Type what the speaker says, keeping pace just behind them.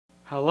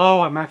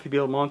Hello, I'm Matthew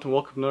Belmont and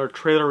welcome to another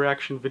trailer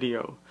reaction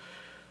video.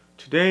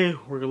 Today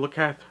we're going to look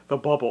at The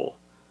Bubble.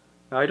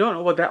 Now I don't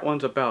know what that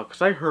one's about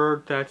because I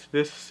heard that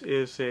this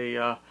is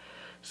a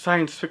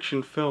science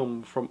fiction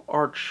film from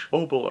Arch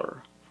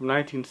Oboler from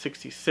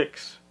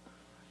 1966.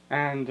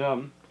 And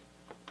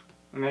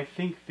I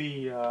think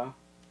the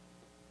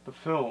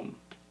film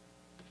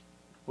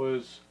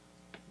was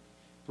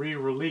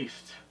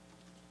re-released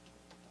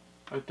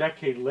a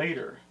decade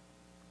later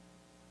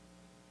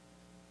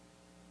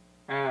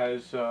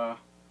as The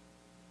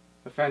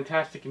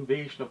Fantastic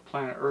Invasion of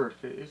Planet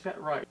Earth. Is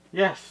that right?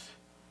 Yes.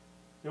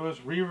 It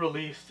was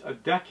re-released a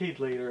decade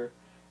later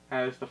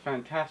as The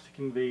Fantastic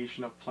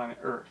Invasion of Planet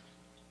Earth.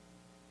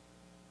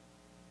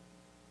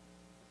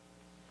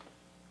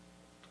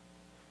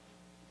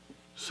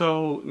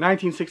 So,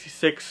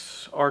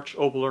 1966, Arch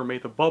Oboler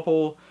made The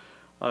Bubble,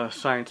 a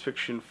science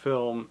fiction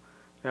film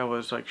that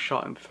was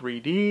shot in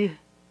 3D,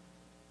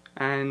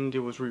 and it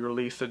was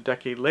re-released a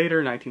decade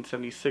later,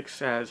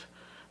 1976, as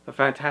The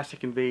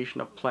Fantastic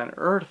Invasion of Planet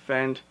Earth,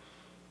 and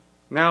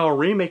now a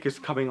remake is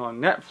coming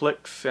on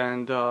Netflix,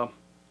 and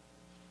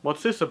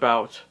what's this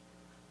about?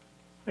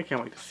 I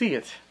can't wait to see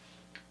it.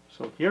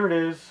 So here it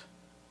is,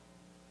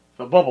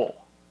 The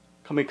Bubble,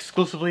 coming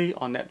exclusively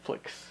on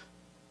Netflix.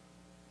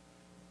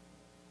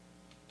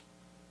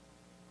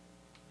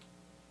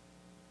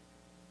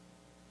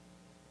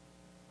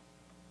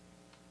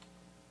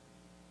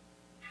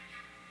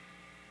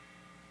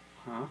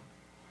 Huh?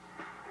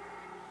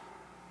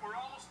 We're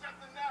almost at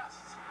the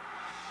nest.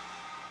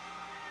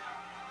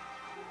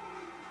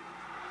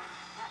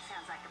 That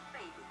sounds like a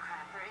baby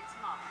cry for its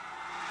mom.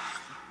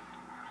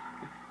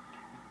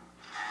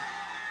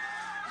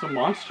 It's a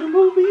monster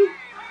movie?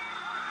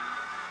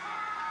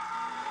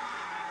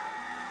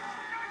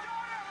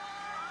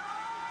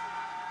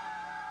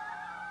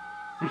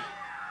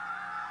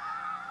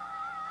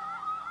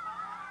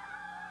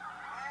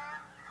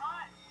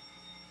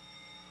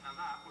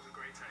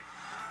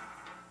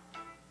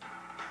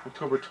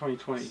 October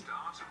 2020.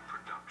 Start of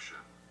production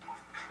of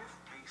Cliff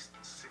Beast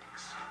 6.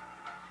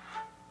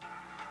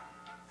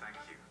 Thank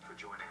you for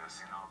joining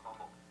us in our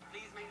bubble.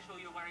 Please make sure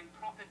you're wearing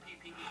proper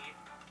PPE.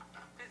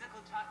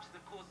 Physical touch is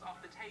of course off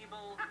the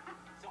table,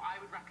 so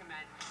I would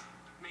recommend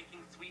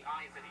making sweet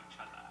eyes at each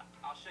other.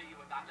 I'll show you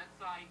what that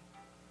looks like.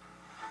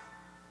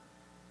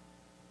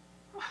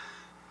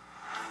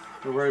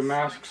 They're wearing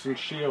masks and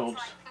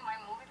shields. It's like my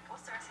movie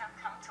posters have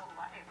come to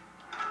life.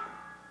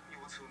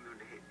 You will soon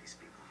learn to hate these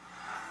people.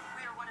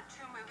 We are one of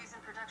 2 movies in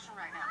production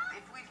right now.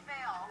 If we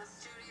fail, the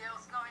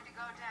studio's going to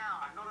go down.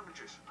 I'm not a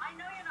magician. I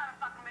know you're not a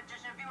fucking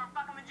magician. If you were a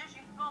fucking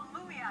magician, you'd pull a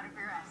movie out of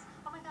your ass.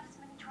 Oh my god, it's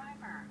Minnie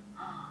Driver.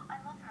 I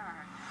love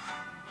her.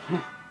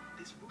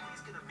 This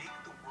movie's gonna make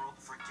the world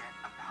forget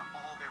about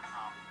all their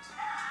problems.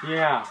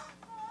 Yeah.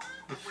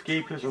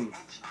 Escapism.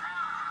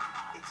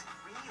 It's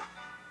real.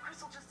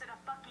 Crystal just did a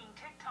fucking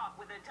TikTok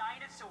with a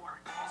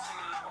dinosaur. Hey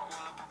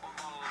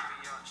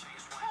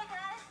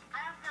guys, I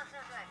don't feel so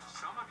good.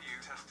 Some of you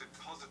tested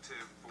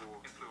positive for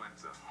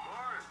influenza.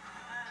 Lauren!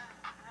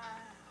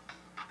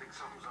 I think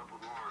something's up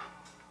with Lauren.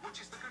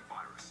 Which is the good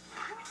virus.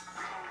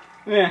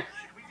 Yeah.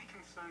 Should we be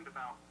concerned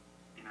about,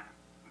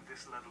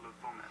 this level of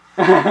vomit?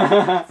 There's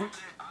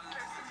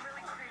some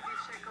really crazy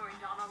shit going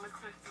down on the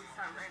cliffs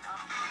inside right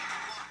now.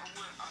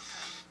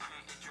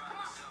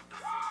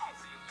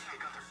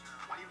 Hey Gunther,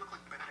 why do you look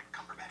like Benedict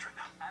Cumberbatch right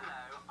now?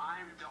 Hello,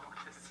 I'm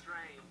Doctor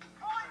Strange.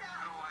 I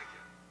don't like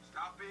it.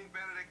 Stop being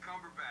Benedict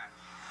Cumberbatch.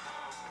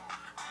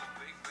 I'm a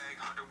big bag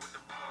hunter with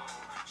the bow.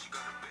 She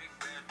got a big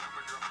bed,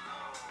 number drop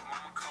low.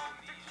 Mama called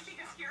me. They're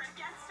keeping us here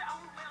against our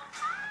will.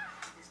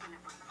 There's been a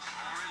breach.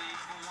 Really,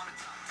 you want to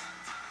talk.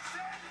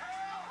 Send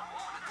help!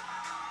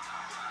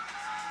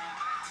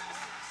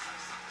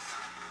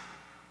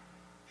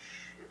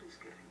 Shit is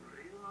getting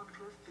real on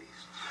Cliff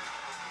Beast. Are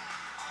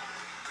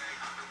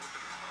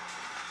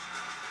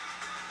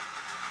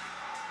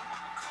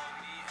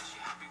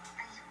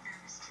you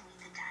nervous to meet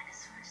the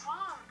dinosaurs?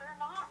 Mom, they're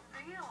not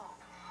real.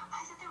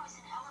 I thought there was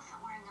an elephant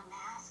wearing a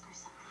mask or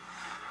something.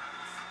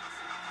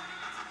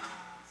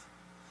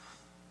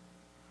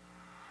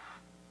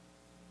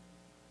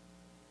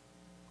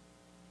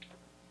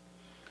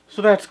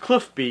 So that's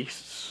Cliff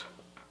Beasts,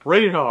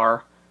 rated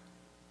R,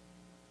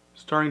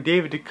 starring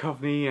David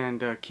Duchovny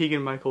and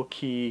Keegan-Michael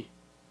Key,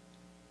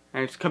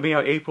 and it's coming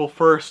out April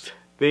 1st.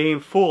 They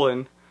ain't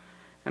foolin',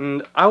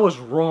 and I was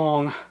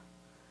wrong,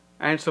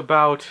 and it's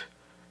about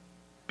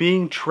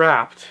being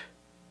trapped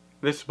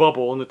in this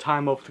bubble in the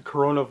time of the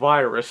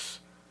coronavirus,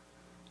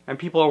 and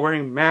people are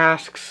wearing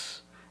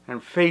masks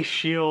and face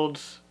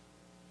shields,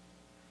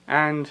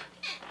 and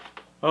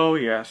oh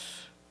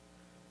yes,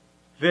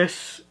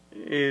 this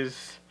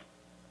is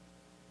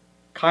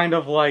kind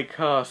of like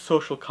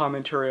social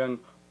commentary on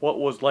what it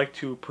was like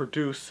to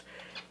produce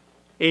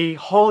a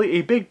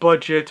big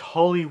budget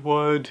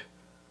Hollywood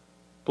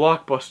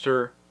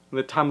blockbuster in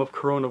the time of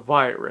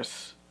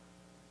coronavirus.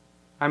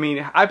 I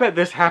mean, I bet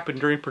this happened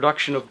during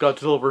production of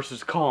Godzilla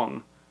vs.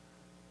 Kong.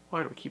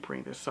 Why do I keep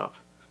bringing this up?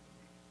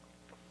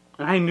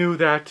 And I knew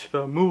that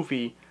the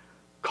movie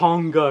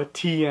Conga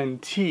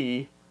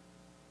TNT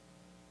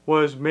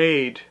was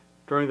made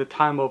during the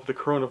time of the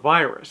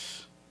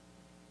coronavirus.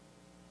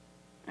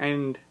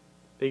 And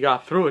they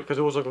got through it because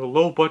it was like a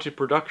low budget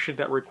production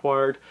that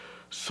required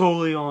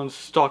solely on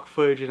stock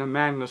footage and a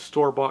man in a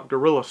store-bought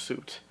gorilla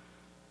suit.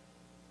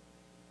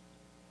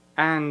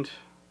 And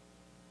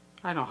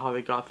I don't know how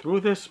they got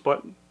through this,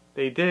 but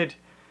they did.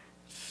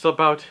 It's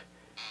about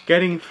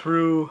getting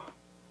through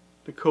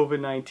the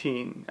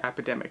COVID-19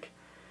 epidemic.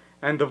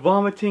 And the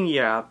vomiting,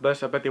 yeah,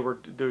 I bet they were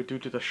due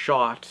to the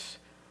shots.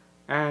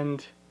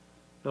 And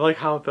I like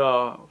how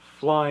the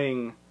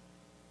flying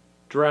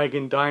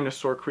dragon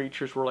dinosaur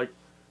creatures were like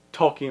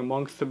talking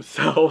amongst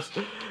themselves.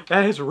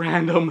 That is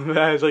random.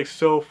 That is like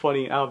so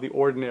funny, out of the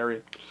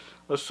ordinary.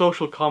 A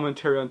social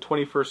commentary on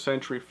 21st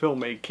century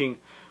filmmaking,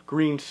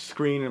 green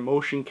screen and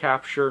motion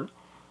capture.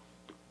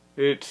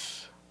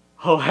 It's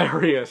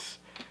hilarious.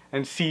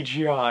 And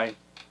CGI.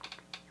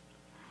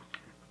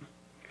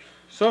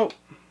 So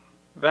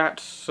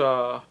that's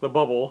The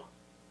Bubble.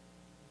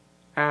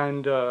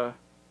 And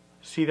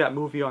see that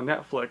movie on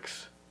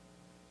Netflix.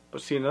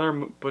 But see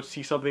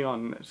something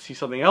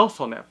else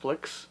on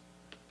Netflix.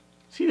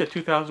 See the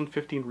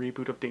 2015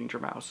 reboot of Danger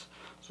Mouse.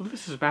 So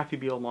this is Matthew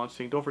B. Almont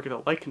saying, don't forget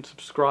to like and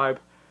subscribe.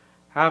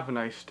 Have a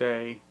nice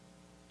day.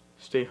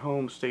 Stay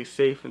home, stay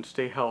safe, and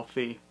stay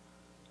healthy.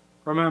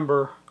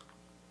 Remember,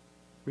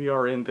 we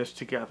are in this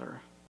together.